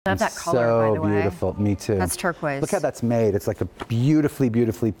I love that color, by the way. So beautiful. Me too. That's turquoise. Look how that's made. It's like a beautifully,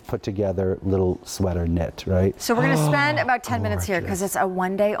 beautifully put together little sweater knit, right? So we're going to spend about 10 minutes here because it's a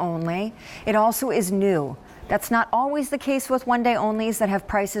one day only. It also is new. That's not always the case with one day onlys that have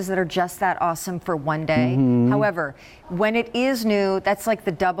prices that are just that awesome for one day. However, when it is new, that's like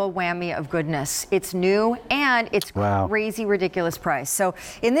the double whammy of goodness. It's new and it's crazy, ridiculous price. So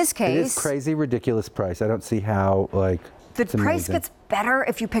in this case, it is crazy, ridiculous price. I don't see how, like, the price gets better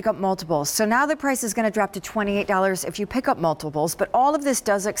if you pick up multiples. So now the price is going to drop to $28 if you pick up multiples, but all of this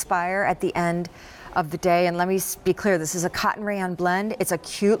does expire at the end of the day. And let me be clear, this is a cotton rayon blend. It's a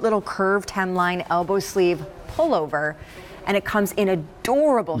cute little curved hemline elbow sleeve pullover, and it comes in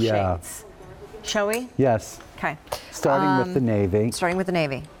adorable shades. Shall we? Yes. Okay. Starting with the navy. Starting with the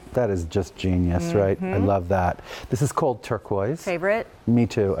navy. That is just genius, right? I love that. This is called turquoise. Favorite? Me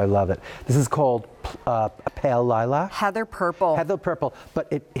too. I love it. This is called a pale lilac. Heather purple. Heather purple,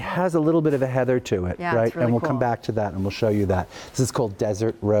 but it has a little bit of a heather to it, Yeah, right? it's really and we'll cool. come back to that and we'll show you that. This is called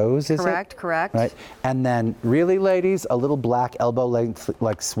desert rose, is it? Correct, correct. Right? And then really, ladies, a little black elbow length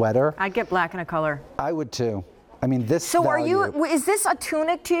like sweater. I'd get black in a color. I would too. I mean, this So value, is this a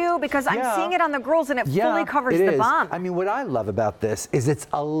tunic to you? Because I'm seeing it on the girls and it fully covers it the is. bum. I mean, what I love about this is it's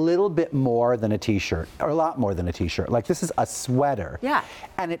a little bit more than a t-shirt, or a lot more than a t-shirt. Like, this is a sweater. Yeah.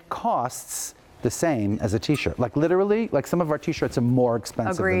 And it costs the same as a t-shirt. Like, literally, like some of our t-shirts are more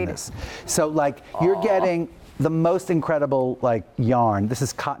expensive Agreed. than this. So like, you're getting the most incredible like yarn. This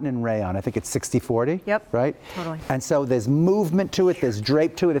is cotton and rayon. I think it's 60-40. Yep. Right? Totally. And so there's movement to it, there's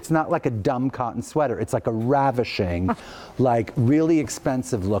drape to it. It's not like a dumb cotton sweater. It's like a ravishing, like really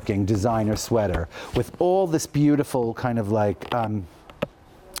expensive looking designer sweater with all this beautiful kind of like,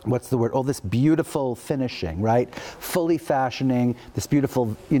 what's the word? All this beautiful finishing, right? Fully fashioning, this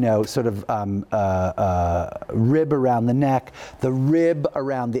beautiful, you know, sort of rib around the neck, the rib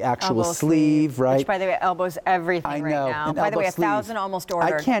around the actual Elbow sleeve, right? Which, by the way, elbows everything I know. right now. An By the way, elbow sleeve. 1,000 almost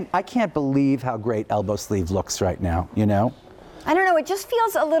ordered. I can't believe how great elbow sleeve looks right now, you know? I don't know. It just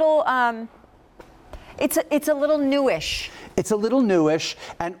feels a little. It's a little newish. It's a little newish,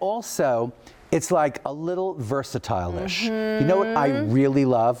 and also it's like a little versatile-ish. You know what I really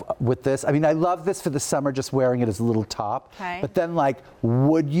love with this? I mean, I love this for the summer, just wearing it as a little top. Okay. But then, like,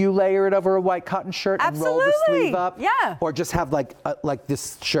 would you layer it over a white cotton shirt and roll the sleeve up? Yeah. Or just have like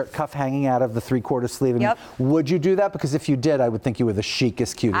this shirt cuff hanging out of the 3/4 sleeve? I mean, Yep. would you do that? Because if you did, I would think you were the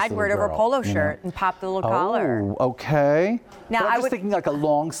chicest, cutest I'd wear it little over a girl, polo you shirt know? and pop the little collar. Oh, okay. Now, But I'm I just would- thinking like a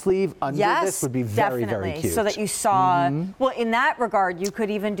long sleeve under Yes, this would be very, definitely. very cute. So that you saw. Well, in that regard, you could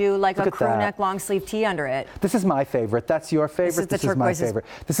even do like Look a at crew that. neck long sleeve tee under it. This is my favorite. That's your favorite. the This is my turquoise is favorite.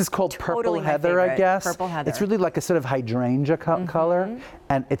 This is called totally Purple my Heather, I favorite. guess. Purple Heather. It's really like a sort of hydrangea color,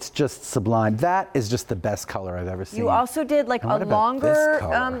 and it's just sublime. That is just the best color I've ever seen. You also did like And a what about longer this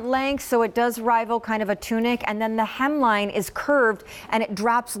color? length, so it does rival kind of a tunic, and then the hemline is curved and it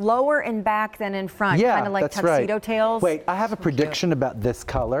drops lower in back than in front, Yeah, kind of like that's tuxedo right. tails. Wait, I have a prediction about this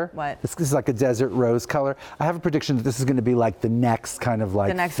color. What? This is like a desert rose color. I have a prediction that this is going to be like the next kind of like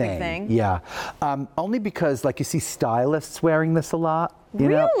The next big thing? Yeah, only because like you see stylists wearing this a lot. You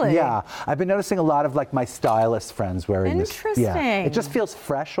know? Really? Yeah, I've been noticing a lot of like my stylist friends wearing this. Yeah, Interesting. it just feels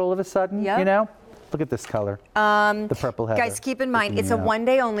fresh all of a sudden. Yep. You know? Look at this color. The purple heather. Guys, keep in mind, Freaking it's me a out. one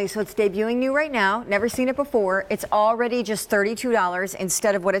day only, so it's debuting new right now. Never seen it before. It's already just $32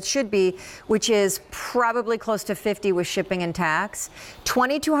 instead of what it should be, which is probably close to $50 with shipping and tax.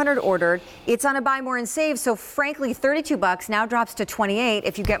 2,200 ordered. It's on a buy more and save, so frankly, $32 now drops to $28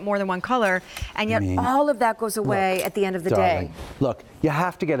 if you get more than one color, and yet all of that goes away at the end of the Darling, day. look, you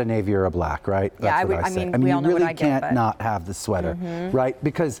have to get a navy or a black, right? Yeah, That's what I say. mean, we you all know what really I'd get, can't but- not have the sweater, right?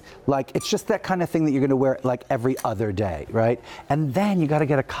 Because like it's just that kind of thing that you're going to wear like every other day, right? And then you got to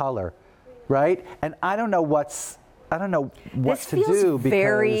get a color, right? And I don't know what This to feels do because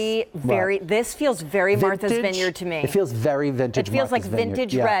very. This feels very Martha's Vintage? Vineyard to me. It feels very vintage. It feels like Martha's Vineyard.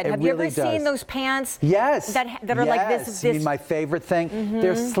 vintage Yeah, red. it Have you really ever seen does. those pants? Yes. That are like this. Yes. You mean my favorite thing?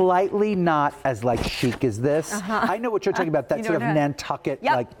 They're slightly not as like chic as this. I know what you're talking about. That You know sort of what I- Nantucket,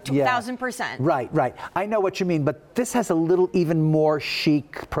 Yep, like 1000%. Right. I know what you mean, but this has a little even more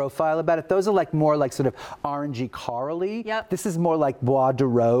chic profile about it. Those are like more like sort of orangey corally. Yep. This is more like bois de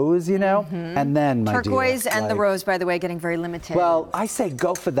rose, you know. And then my Turquoise dear, and the like- rose, by the way, getting very limited. Well, I say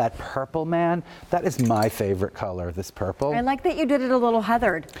go for that purple, man. That is my favorite color. This purple. I like that you did it a little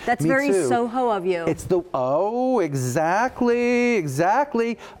heathered. That's Me very too. Soho of you. It's the exactly.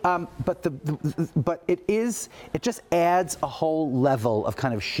 But it just adds a whole level of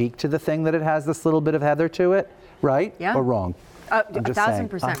kind of chic to the thing that it has this little bit of heather to it, right? Yeah. Or wrong? I'm just saying.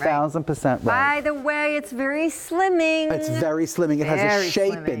 1,000% right. 1,000% right. By the way, it's very slimming. It's very slimming. It has Very a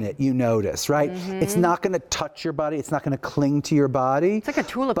shape in slimming. it, you notice, right? It's not going to touch your body. It's not going to cling to your body. It's like a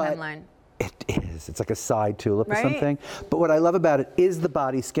tulip but hemline. It is. It's like a side tulip Right? or something. But what I love about it is the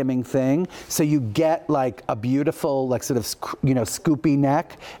body skimming thing. So you get like a beautiful, like sort of, scoopy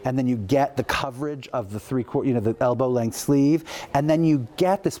neck, and then you get the coverage of the the elbow length sleeve, and then you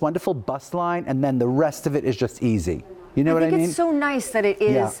get this wonderful bust line, and then the rest of it is just easy. You know what I mean? I think it's so nice that it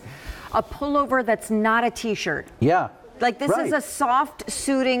is a pullover that's not a t-shirt. Yeah. Like this is a soft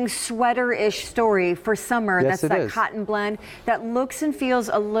suiting sweater-ish story for summer. Yes, That's it that is. cotton blend that looks and feels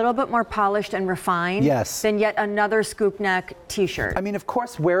a little bit more polished and refined Yes. than yet another scoop neck t-shirt. I mean, of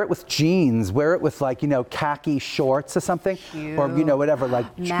course, wear it with jeans, wear it with like, khaki shorts or something. Cute. Or, whatever,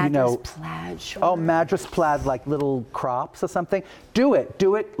 like, Madras plaid shorts. Oh, Madras plaid, like little crops or something. Do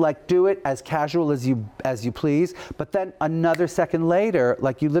it as casual as you please. But then another second later,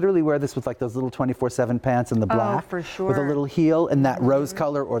 like you literally wear this with like those little 24/7 pants in the black. for sure. With a little heel in that rose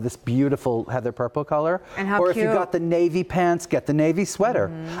color or this beautiful heather purple color. And how or if you cute. got the navy pants, get the navy sweater.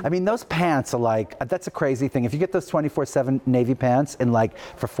 I mean, those pants are like, that's a crazy thing. If you get those 24/7 navy pants in like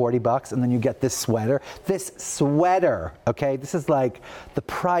for $40 and then you get this sweater, okay? This is like the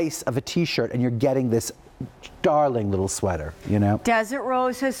price of a t-shirt and you're getting this darling little sweater, Desert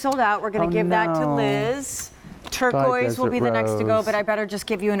Rose has sold out. We're going to give that to no. Liz. Turquoise will be the next to go, Rose. but I better just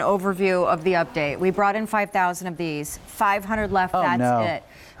give you an overview of the update. We brought in 5,000 of these, 500 left, Oh, that's no. it.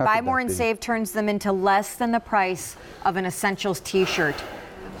 How Buy could more that and be? save turns them into less than the price of an Essentials t-shirt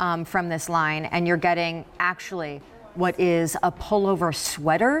from this line, and you're getting actually what is a pullover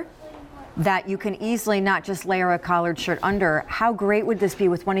sweater that you can easily not just layer a collared shirt under. How great would this be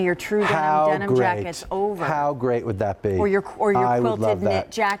with one of your true denim jackets over? How great would that be? Or your I would quilted love knit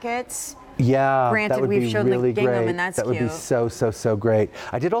that. jackets? Yeah, Granted, that would we've be showed the really gingham, great. and that's that would be cute. so great.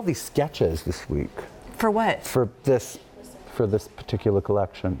 I did all these sketches this week For what? for this particular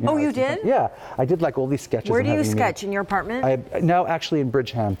collection. Oh, you did? Yeah, I did like all these sketches. Where and do you having sketch? In your apartment? No, actually in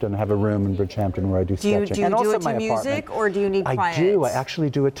Bridgehampton. I have a room in Bridgehampton where I do Do you sketching. do and also it to my music, apartment. or do you need quiet? I do. I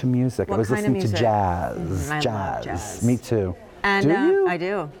actually do it to music. What I was kind of listening to music? jazz. I love jazz. Me too. And do you? I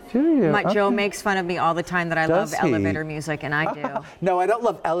do. Do you? Joe Okay. makes fun of me all the time that I Does love he? elevator music, and I do. No, I don't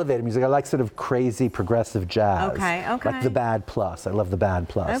love elevator music. I like sort of crazy progressive jazz. Okay. Like the Bad Plus. I love the Bad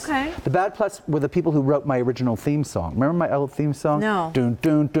Plus. Okay. The Bad Plus were the people who wrote my original theme song. Remember my old theme song? No. Dun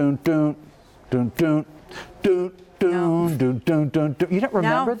dun dun dun dun dun dun dun dun dun dun. You don't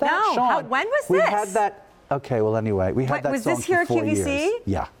remember that, No. Sean? When was we this? had that. Okay. Well, anyway, we had Wait, that was song this here for at 4 QVC? years.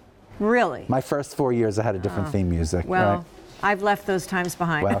 Yeah. Really? My first 4 years, I had a different theme music. Well, right? I've left those times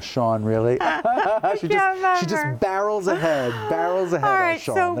behind. Wow, Sean, really? she can't just remember. barrels ahead. Barrels ahead. All on right,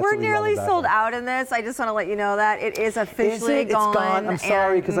 Sean. so That's we're what we love nearly about sold her. out in this. I just want to let you know that it is Is officially it? It's gone. I'm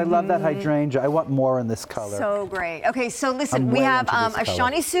sorry and- because I love that hydrangea. I want more in this color. So great. Okay, so listen, I'm we way have into a this color.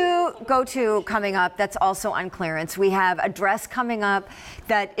 Shawnee Sue go-to coming up that's also on clearance. We have a dress coming up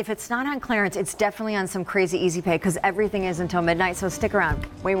that if it's not on clearance, it's definitely on some crazy easy pay because everything is until midnight, so stick around.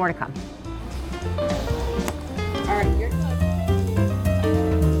 Way more to come. All right, you're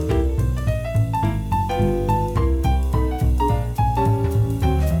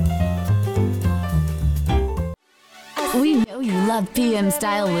We know you love PM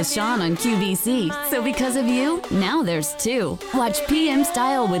Style with Sean on QVC, so because of you, now there's two. Watch PM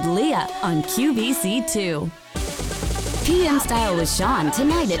Style with Leah on QVC2. PM Style with Sean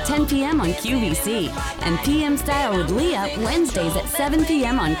tonight at 10 p.m. on QVC, and PM Style with Leah Wednesdays at 7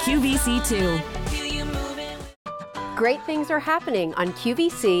 p.m. on QVC2. Great things are happening on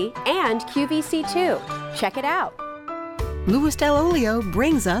QVC and QVC2. Check it out. Louis Del Olio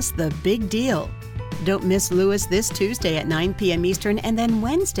brings us the big deal. Don't miss Louis this Tuesday at 9 p.m. Eastern and then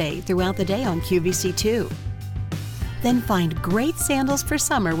Wednesday throughout the day on QVC2. Then find great sandals for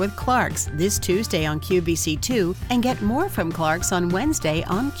summer with Clark's this Tuesday on QVC2 and get more from Clark's on Wednesday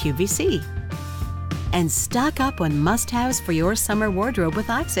on QVC. And stock up on must-haves for your summer wardrobe with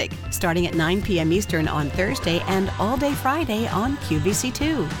Isaac starting at 9 p.m. Eastern on Thursday and all day Friday on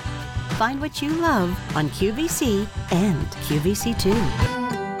QVC2. Find what you love on QVC and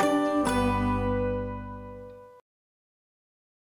QVC2.